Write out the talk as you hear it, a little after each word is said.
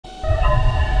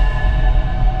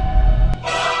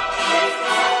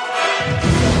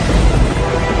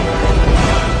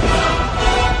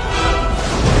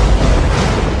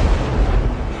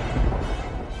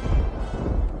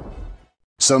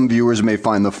Some viewers may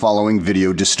find the following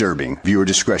video disturbing. Viewer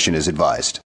discretion is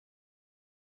advised.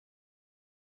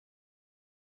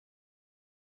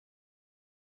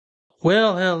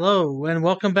 Well, hello, and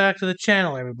welcome back to the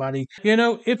channel, everybody. You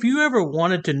know, if you ever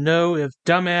wanted to know if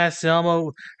dumbass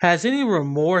Elmo has any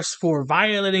remorse for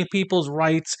violating people's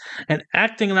rights and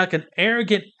acting like an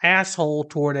arrogant asshole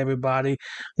toward everybody,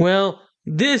 well,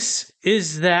 this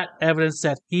is that evidence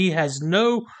that he has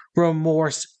no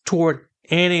remorse toward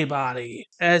anybody.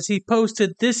 As he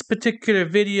posted this particular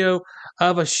video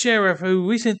of a sheriff who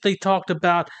recently talked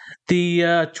about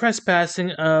the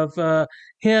trespassing of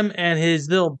him and his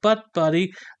little butt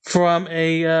buddy from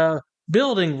a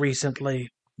building recently.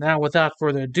 Now, without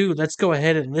further ado, let's go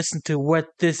ahead and listen to what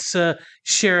this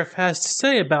sheriff has to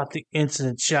say about the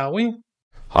incident, shall we?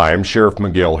 Hi, I'm Sheriff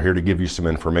McGill, here to give you some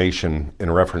information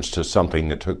in reference to something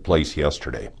that took place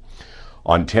yesterday.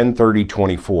 On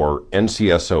 10/30/24,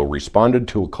 NCSO responded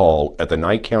to a call at the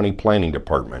Knight County Planning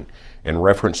Department in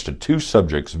reference to two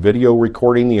subjects video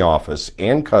recording the office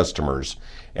and customers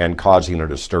and causing a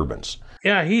disturbance.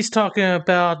 Yeah, he's talking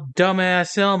about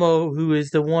dumbass Elmo, who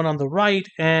is the one on the right,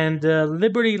 and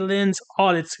Liberty Lynn's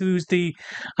Audits, who's the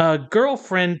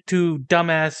girlfriend to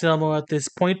dumbass Elmo at this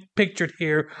point, pictured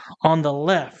here on the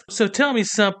left. So tell me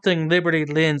something, Liberty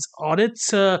Lynn's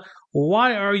Audits.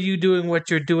 Why are you doing what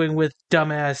you're doing with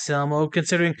dumbass Elmo,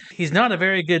 considering he's not a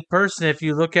very good person if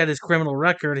you look at his criminal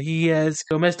record? He has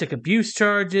domestic abuse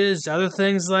charges, other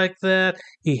things like that.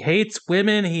 He hates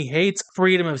women. He hates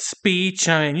freedom of speech.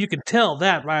 I mean, you can tell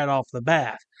that right off the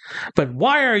bat. But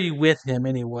why are you with him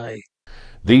anyway?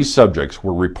 These subjects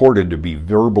were reported to be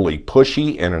verbally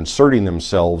pushy and inserting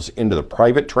themselves into the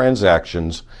private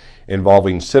transactions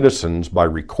involving citizens by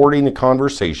recording the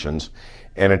conversations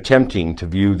and attempting to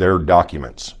view their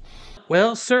documents.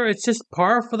 Well, sir, it's just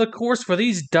par for the course for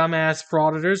these dumbass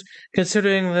frauditors,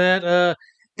 considering that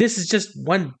this is just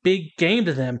one big game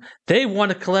to them. They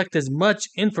want to collect as much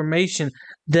information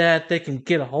that they can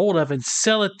get a hold of and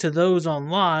sell it to those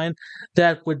online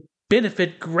that would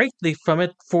benefit greatly from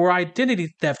it for identity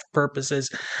theft purposes.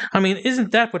 I mean,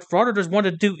 isn't that what frauditors want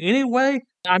to do anyway?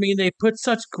 I mean, they put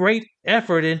such great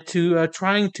effort into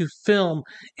trying to film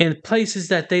in places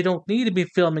that they don't need to be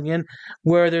filming in,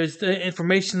 where there's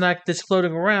information like this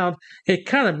floating around. It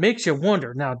kind of makes you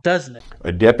wonder now, doesn't it?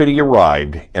 A deputy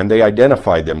arrived and they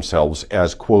identified themselves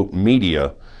as, quote,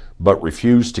 media, but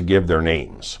refused to give their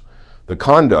names. The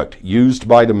conduct used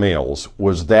by the males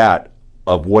was that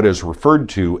of what is referred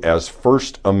to as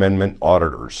First Amendment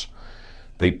auditors.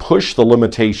 They push the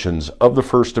limitations of the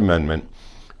First Amendment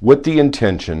with the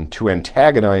intention to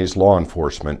antagonize law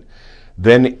enforcement,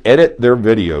 then edit their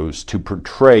videos to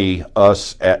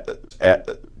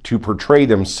portray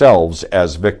themselves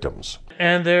as victims.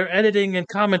 And their editing and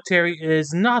commentary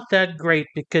is not that great,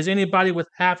 because anybody with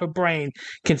half a brain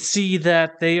can see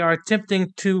that they are attempting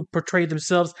to portray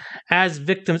themselves as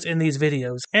victims in these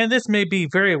videos. And this may be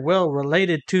very well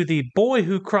related to the boy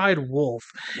who cried wolf.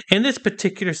 In this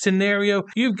particular scenario,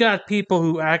 you've got people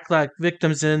who act like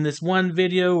victims in this one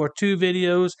video or two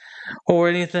videos or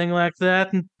anything like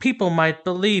that, and people might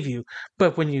believe you.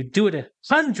 But when you do it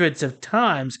hundreds of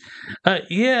times,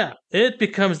 yeah, it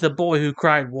becomes the boy who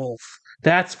cried wolf.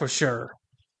 That's for sure.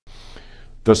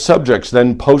 The subjects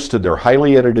then posted their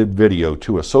highly edited video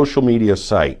to a social media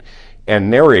site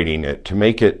and narrating it to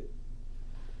make it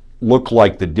look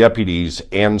like the deputies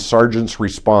and sergeants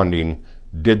responding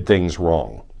did things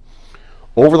wrong.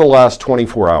 Over the last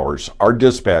 24 hours, our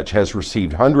dispatch has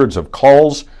received hundreds of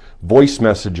calls, voice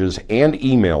messages, and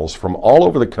emails from all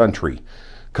over the country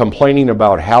complaining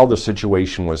about how the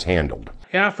situation was handled.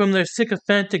 Yeah, from their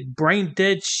sycophantic,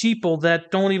 brain-dead sheeple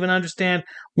that don't even understand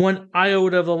one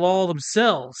iota of the law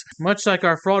themselves. Much like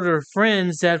our frauditor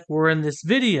friends that were in this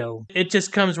video. It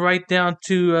just comes right down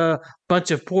to a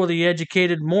bunch of poorly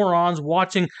educated morons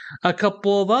watching a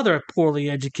couple of other poorly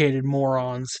educated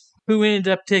morons, who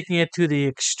ended up taking it to the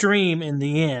extreme in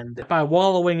the end by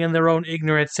wallowing in their own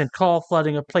ignorance and call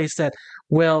flooding a place that,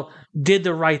 well, did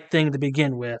the right thing to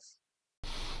begin with.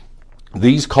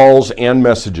 These calls and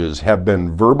messages have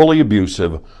been verbally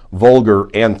abusive, vulgar,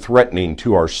 and threatening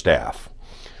to our staff.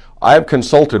 I have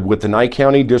consulted with the Knight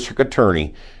County District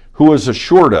Attorney, who has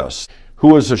assured us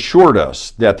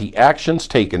that the actions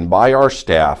taken by our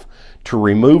staff to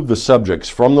remove the subjects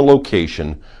from the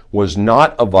location was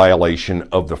not a violation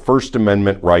of the First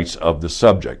Amendment rights of the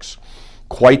subjects.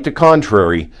 Quite the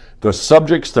contrary, the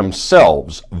subjects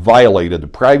themselves violated the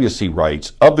privacy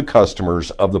rights of the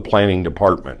customers of the planning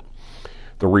department.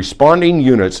 The responding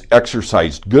units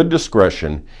exercised good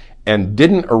discretion and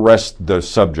didn't arrest the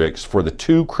subjects for the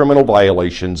two criminal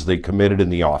violations they committed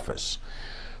in the office.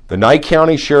 The Nye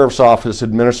County Sheriff's Office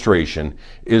administration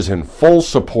is in full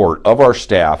support of our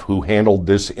staff who handled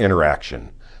this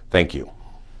interaction. Thank you.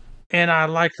 And I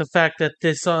like the fact that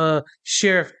this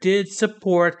sheriff did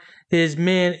support his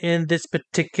men in this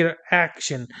particular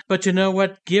action. But you know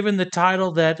what? Given the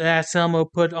title that Ask Elmo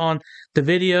put on the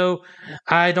video,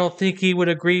 I don't think he would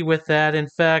agree with that. In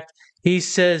fact, he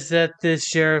says that this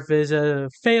sheriff is a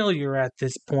failure at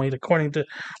this point, according to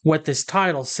what this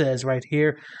title says right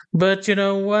here. But you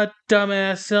know what,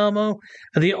 dumbass Elmo?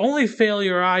 The only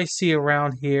failure I see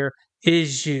around here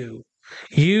is you.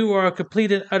 You are a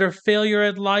complete and utter failure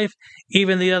at life.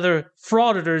 Even the other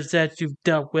frauditors that you've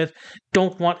dealt with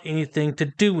don't want anything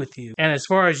to do with you. And as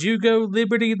far as you go,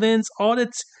 Liberty Lens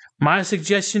Audits, my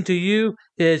suggestion to you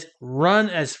is run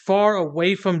as far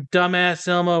away from dumbass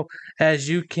Elmo as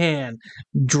you can.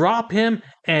 Drop him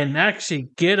and actually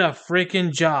get a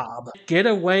freaking job. Get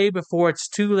away before it's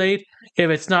too late, if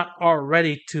it's not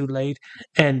already too late,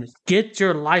 and get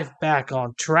your life back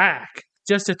on track.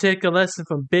 Just to take a lesson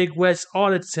from Big West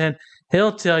Audits, and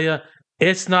he'll tell you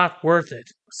it's not worth it.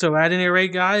 So at any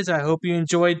rate, guys, I hope you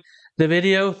enjoyed the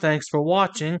video. Thanks for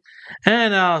watching,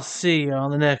 and I'll see you on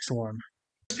the next one.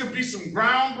 This could be some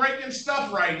groundbreaking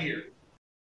stuff right here.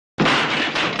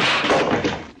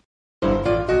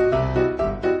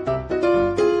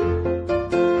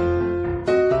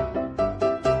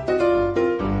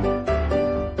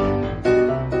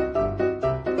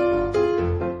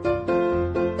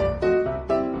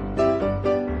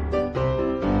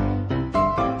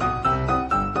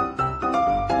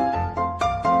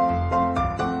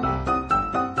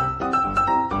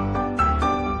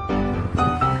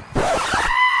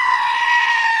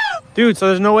 Dude, so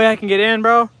there's no way I can get in,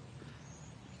 bro?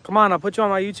 Come on, I'll put you on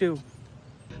my YouTube.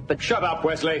 But shut up,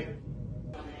 Wesley.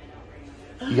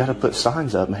 You gotta put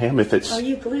signs up, ma'am, if it's... Are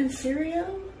you Glenn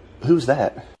Serio? Who's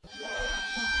that?